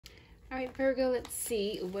All right, Virgo, let's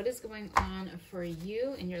see what is going on for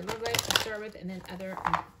you in your love life to start with, and then other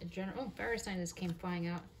general. Oh, fire sign just came flying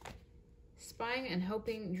out. Spying and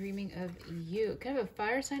hoping, dreaming of you. Kind of a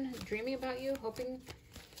fire sign dreaming about you, hoping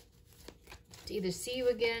to either see you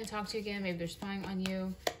again, talk to you again. Maybe they're spying on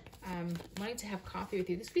you, wanting to have coffee with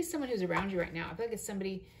you. This could be someone who's around you right now. I feel like it's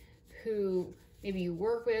somebody who maybe you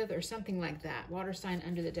work with or something like that. Water sign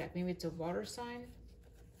under the deck. Maybe it's a water sign.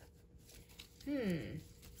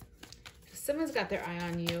 Someone's got their eye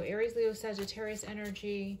on you. Aries, Leo, Sagittarius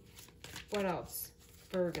energy. What else?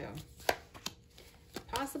 Virgo.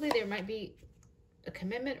 Possibly there might be a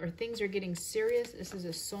commitment or things are getting serious. This is a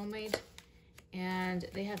soulmate. And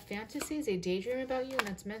they have fantasies. They daydream about you, and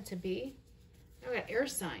that's meant to be. I got air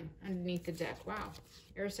sign underneath the deck. Wow.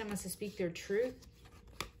 Air sign wants to speak their truth.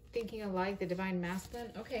 Thinking alike, the divine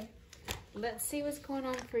masculine. Okay. Let's see what's going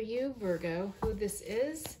on for you, Virgo. Who this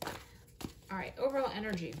is. All right. Overall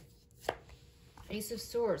energy. Ace of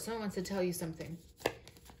Swords. Someone wants to tell you something.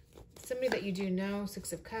 Somebody that you do know.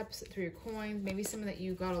 Six of Cups. Three of Coins. Maybe someone that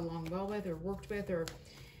you got along well with or worked with, or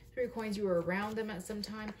Three of Coins, you were around them at some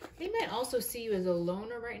time. They might also see you as a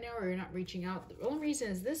loner right now, or you're not reaching out. The only reason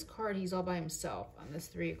is this card, he's all by himself on this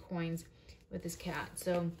Three of Coins with his cat.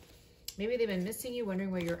 So maybe they've been missing you,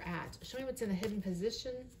 wondering where you're at. Show me what's in the hidden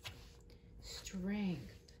position.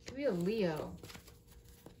 Strength. Could be a Leo.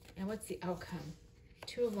 And what's the outcome?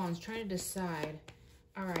 Two of Wands, trying to decide.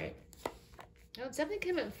 All right. Oh, it's definitely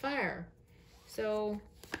came at fire. So,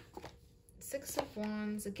 Six of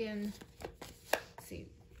Wands, again, let's see.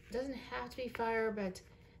 It doesn't have to be fire, but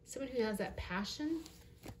someone who has that passion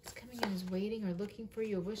is coming in, is waiting or looking for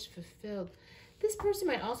you, a wish fulfilled. This person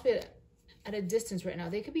might also be at a distance right now.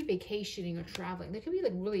 They could be vacationing or traveling. They could be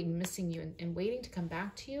like really missing you and waiting to come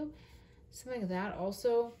back to you. Something like that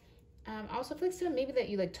also. Also, feel like someone maybe that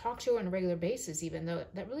you like talk to on a regular basis, even though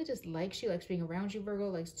that really just likes you, likes being around you, Virgo,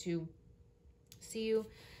 likes to see you.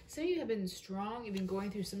 Some of you have been strong. You've been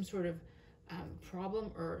going through some sort of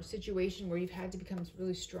problem or situation where you've had to become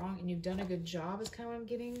really strong, and you've done a good job is kind of what I'm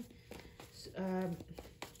getting.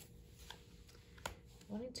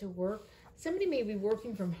 Wanting to work. Somebody may be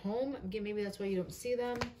working from home. Again, maybe that's why you don't see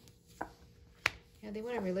them. Yeah, they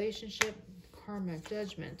want a relationship. Karma,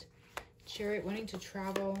 Judgment. Chariot, wanting to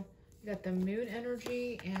travel. You got the Moon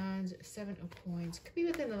energy and Seven of Coins. Could be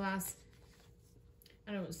within the last,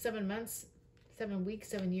 I don't know, 7 months, 7 weeks,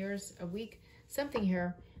 7 years, a week, something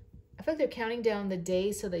here. I feel like they're counting down the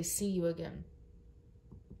days so they see you again.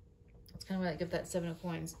 It's kind of like if that Seven of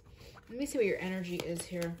Coins. Let me see what your energy is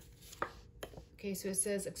here. Okay, so it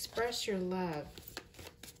says express your love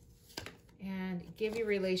and give your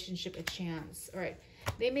relationship a chance. All right,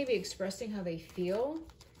 they may be expressing how they feel.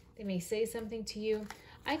 They may say something to you.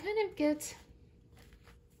 I get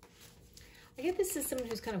this is someone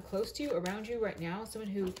who's kind of close to you, around you right now.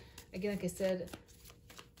 Someone who, again, like I said,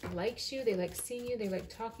 likes you. They like seeing you. They like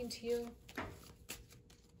talking to you.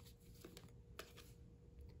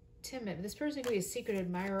 Timid. This person could be a secret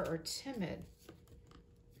admirer or timid.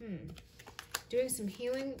 Doing some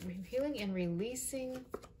healing and releasing.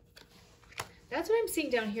 That's what I'm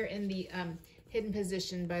seeing down here in the hidden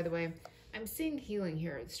position, by the way. I'm seeing healing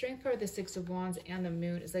here. The Strength card, the Six of Wands, and the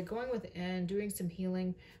Moon is like going within, doing some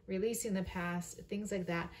healing, releasing the past, things like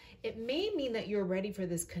that. It may mean that you're ready for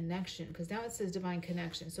this connection, because now it says divine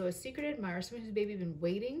connection. So a secret admirer, someone who's maybe been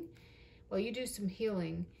waiting while you do some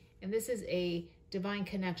healing, and this is a divine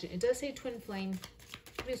connection. It does say twin flame,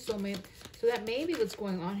 maybe a soulmate. So that may be what's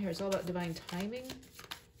going on here. It's all about divine timing.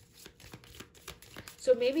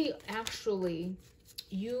 So maybe actually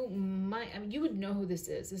you might, I mean, you would know who this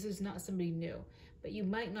is. This is not somebody new, but you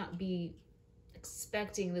might not be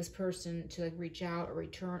expecting this person to like reach out or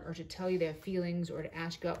return or to tell you they have feelings or to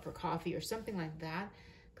ask you out for coffee or something like that.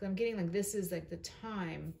 Because I'm getting like this is like the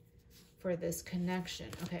time for this connection.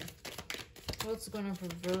 Okay, what's going on for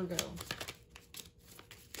Virgo?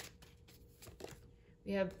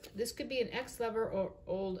 We have, this could be an ex-lover or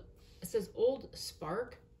old, it says old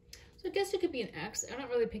spark. So I guess it could be an ex. I'm not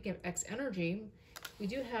really picking up ex energy. We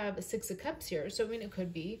do have a Six of Cups here, so I mean it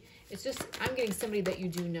could be. It's just, I'm getting somebody that you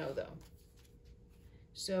do know though.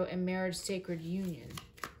 So a marriage, sacred union.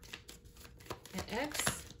 An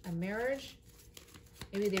ex, a marriage.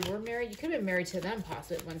 Maybe they were married. You could have been married to them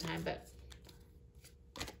possibly at one time, but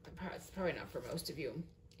it's probably not for most of you.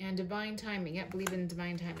 And divine timing. Yeah, believe in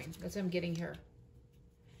divine timing. That's what I'm getting here.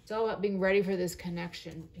 It's all about being ready for this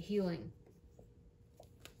connection, healing.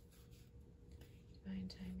 Divine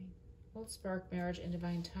timing. Old spark, marriage, and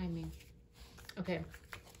divine timing. Okay.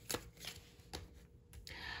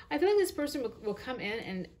 I feel like this person will come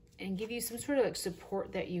in and give you some sort of like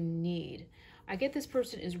support that you need. I get this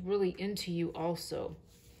person is really into you also.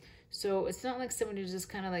 So it's not like someone who just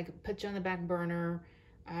kind of like put you on the back burner.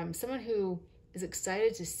 Someone who is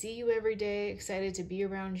excited to see you every day, excited to be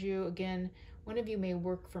around you. Again, one of you may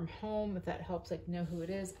work from home, if that helps, like know who it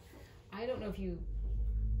is. I don't know if you,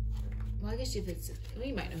 well, I guess if it's, well,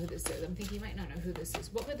 you might know who this is. I'm thinking you might not know who this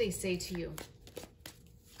is. What would they say to you?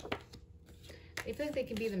 They feel like they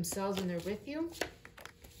can be themselves when they're with you.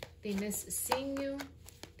 They miss seeing you.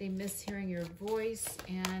 They miss hearing your voice.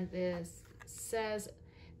 And this says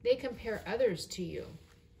they compare others to you.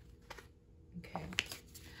 Okay.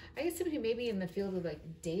 I guess somebody who may be in the field of like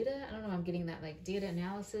data. I don't know, I'm getting that like data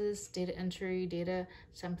analysis, data entry, data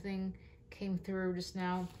something came through just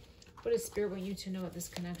now. What does Spirit want you to know about this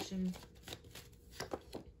connection?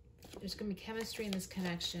 There's going to be chemistry in this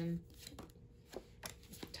connection.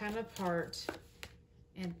 Time apart.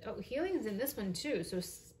 And oh, healing is in this one too. So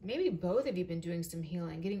maybe both of you have been doing some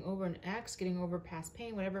healing. Getting over an ex, getting over past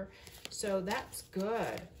pain, whatever. So that's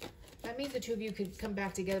good. That means the two of you could come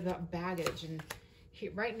back together without baggage. And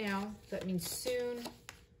right now, that means soon,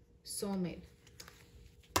 soulmate.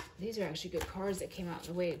 These are actually good cards that came out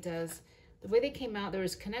the way it does. The way they came out, there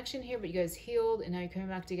was connection here, but you guys healed, and now you're coming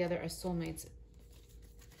back together as soulmates.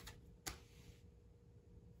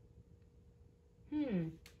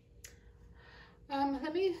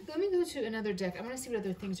 Let me go to another deck. I want to see what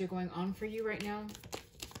other things are going on for you right now.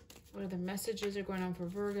 What other messages are going on for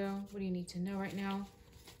Virgo? What do you need to know right now?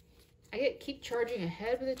 I get keep charging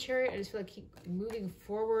ahead with the Chariot. I just feel like keep moving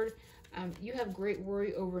forward. You have great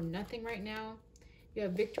worry over nothing right now. You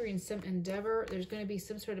have victory in some endeavor. There's going to be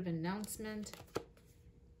some sort of announcement.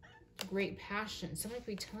 Great passion. Someone could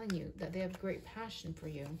be telling you that they have great passion for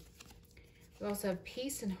you. We also have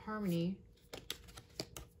peace and harmony.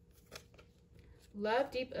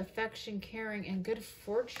 Love, deep affection, caring, and good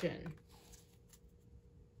fortune.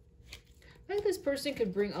 I feel like this person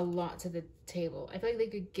could bring a lot to the table. I feel like they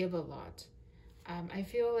could give a lot. I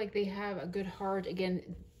feel like they have a good heart. Again,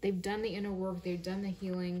 they've done the inner work. They've done the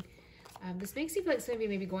healing. This makes you feel like somebody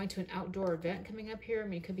may be going to an outdoor event coming up here. I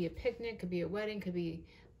mean, it could be a picnic, could be a wedding, could be,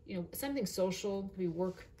 you know, something social, could be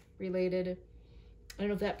work related. I don't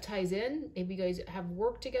know if that ties in. Maybe you guys have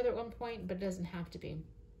worked together at one point, but it doesn't have to be.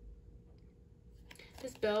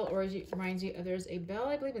 This bell reminds you of, there's a bell,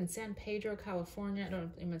 I believe, in San Pedro, California. I don't know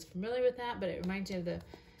if anyone's familiar with that, but it reminds me of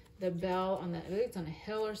the bell on the, I believe it's on a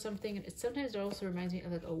hill or something. And sometimes it also reminds me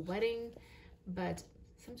of like a wedding, but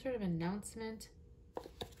some sort of announcement.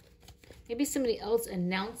 Maybe somebody else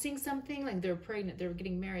announcing something, like they're pregnant, they're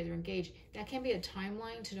getting married, they're engaged. That can be a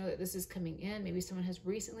timeline to know that this is coming in. Maybe someone has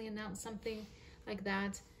recently announced something like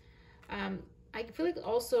that. I feel like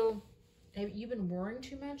also, you've been worrying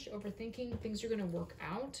too much, overthinking. Things are going to work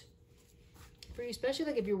out for you, especially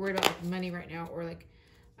like if you're worried about like money right now or like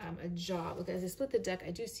a job. Look, as I split the deck,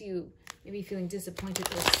 I do see you maybe feeling disappointed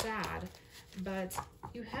or sad, but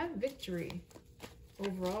you have victory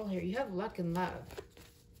overall here. You have luck and love.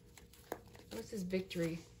 What's this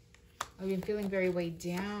victory? Oh, you've been feeling very weighed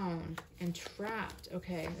down and trapped.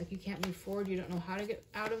 Okay, like you can't move forward. You don't know how to get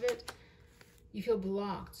out of it. You feel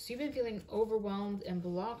blocked. So you've been feeling overwhelmed and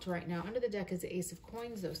blocked right now. Under the deck is the Ace of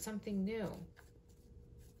Coins, though. Something new.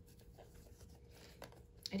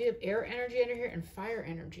 I do have air energy under here and fire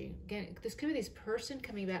energy. Again, this could be this person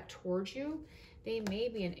coming back towards you. They may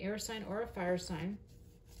be an air sign or a fire sign.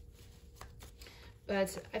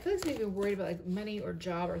 But I feel like somebody's been worried about like money or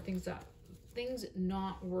job or things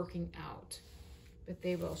not working out. But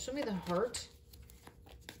they will. Show me the heart.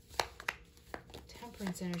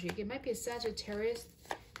 Temperance energy. It might be a Sagittarius.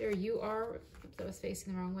 There you are. Oops, that was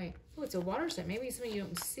facing the wrong way. Oh, it's a water sign. Maybe somebody you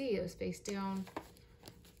don't see. It was face down.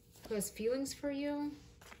 Who has feelings for you?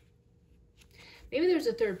 Maybe there's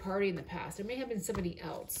a third party in the past. There may have been somebody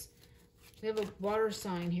else. We have a water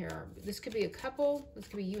sign here. This could be a couple. This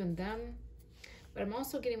could be you and them. But I'm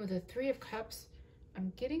also getting with the Three of Cups.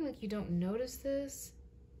 I'm getting like you don't notice this.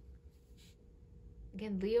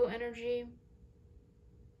 Again, Leo energy.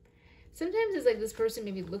 Sometimes it's like this person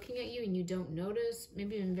may be looking at you and you don't notice.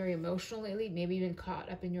 Maybe you've been very emotional lately. Maybe you've been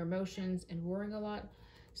caught up in your emotions and worrying a lot.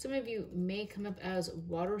 Some of you may come up as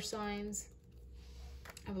water signs.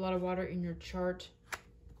 Have a lot of water in your chart.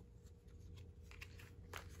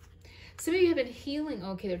 Some of you have been healing.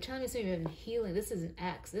 Okay, they're telling me some of you have been healing. This is an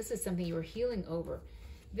ex. This is something you were healing over.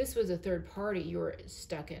 This was a third party you were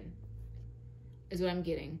stuck in, is what I'm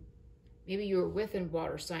getting. Maybe you were with a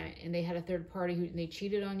water sign and they had a third party who they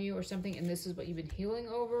cheated on you or something, and this is what you've been healing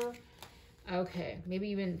over. Okay, maybe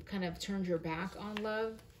you've been kind of turned your back on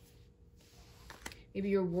love. Maybe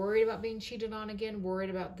you're worried about being cheated on again, worried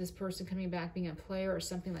about this person coming back being a player or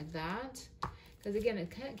something like that. Because again, it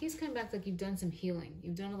keeps coming back like you've done some healing.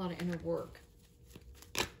 You've done a lot of inner work.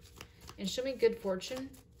 And show me good fortune.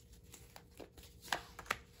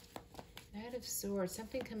 Knight of Swords.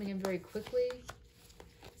 Something coming in very quickly.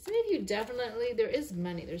 Some of you definitely, there is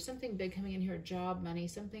money. There's something big coming in here. Job, money,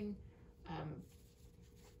 something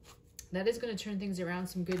that is going to turn things around.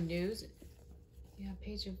 Some good news. Yeah,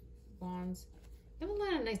 Page of Wands. You have a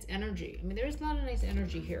lot of nice energy. I mean, there's a lot of nice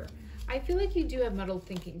energy here. I feel like you do have muddled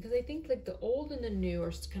thinking, because I think like the old and the new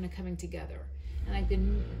are kind of coming together. And like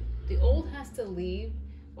the old has to leave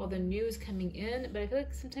while the new is coming in. But I feel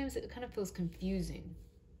like sometimes it kind of feels confusing.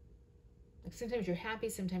 Like sometimes you're happy,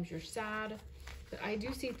 sometimes you're sad. But I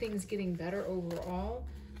do see things getting better overall.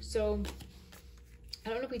 So I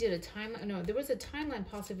don't know if we did a timeline. No, there was a timeline,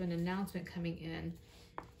 possibly an announcement coming in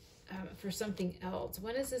for something else.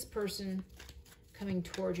 When is this person coming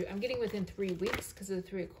towards you? I'm getting within 3 weeks because of the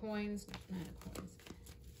 3 of coins, 9 of coins.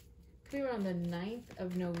 Could be around the 9th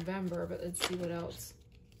of November, but let's see what else.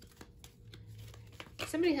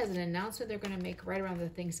 Somebody has an announcement they're going to make right around the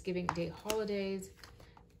Thanksgiving Day holidays.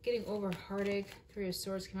 Getting over heartache. 3 of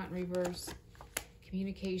Swords came out in reverse.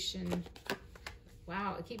 Communication.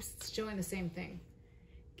 Wow, it keeps showing the same thing.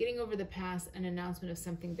 Getting over the past, an announcement of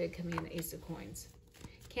something big coming in, the Ace of Coins.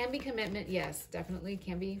 Can be commitment, yes, definitely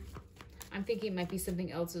can be. I'm thinking it might be something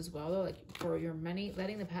else as well, though, like for your money,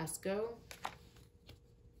 letting the past go.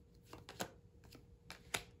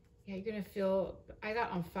 Yeah, you're going to feel, I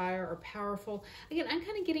got on fire or powerful. Again, I'm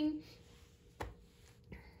kind of getting,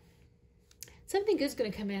 something good's going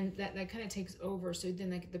to come in that kind of takes over. So then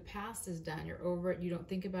like the past is done. You're over it. You don't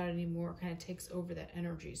think about it anymore. It kind of takes over that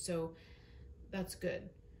energy. So that's good.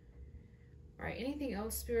 All right. Anything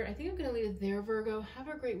else, Spirit? I think I'm going to leave it there, Virgo. Have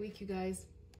a great week, you guys.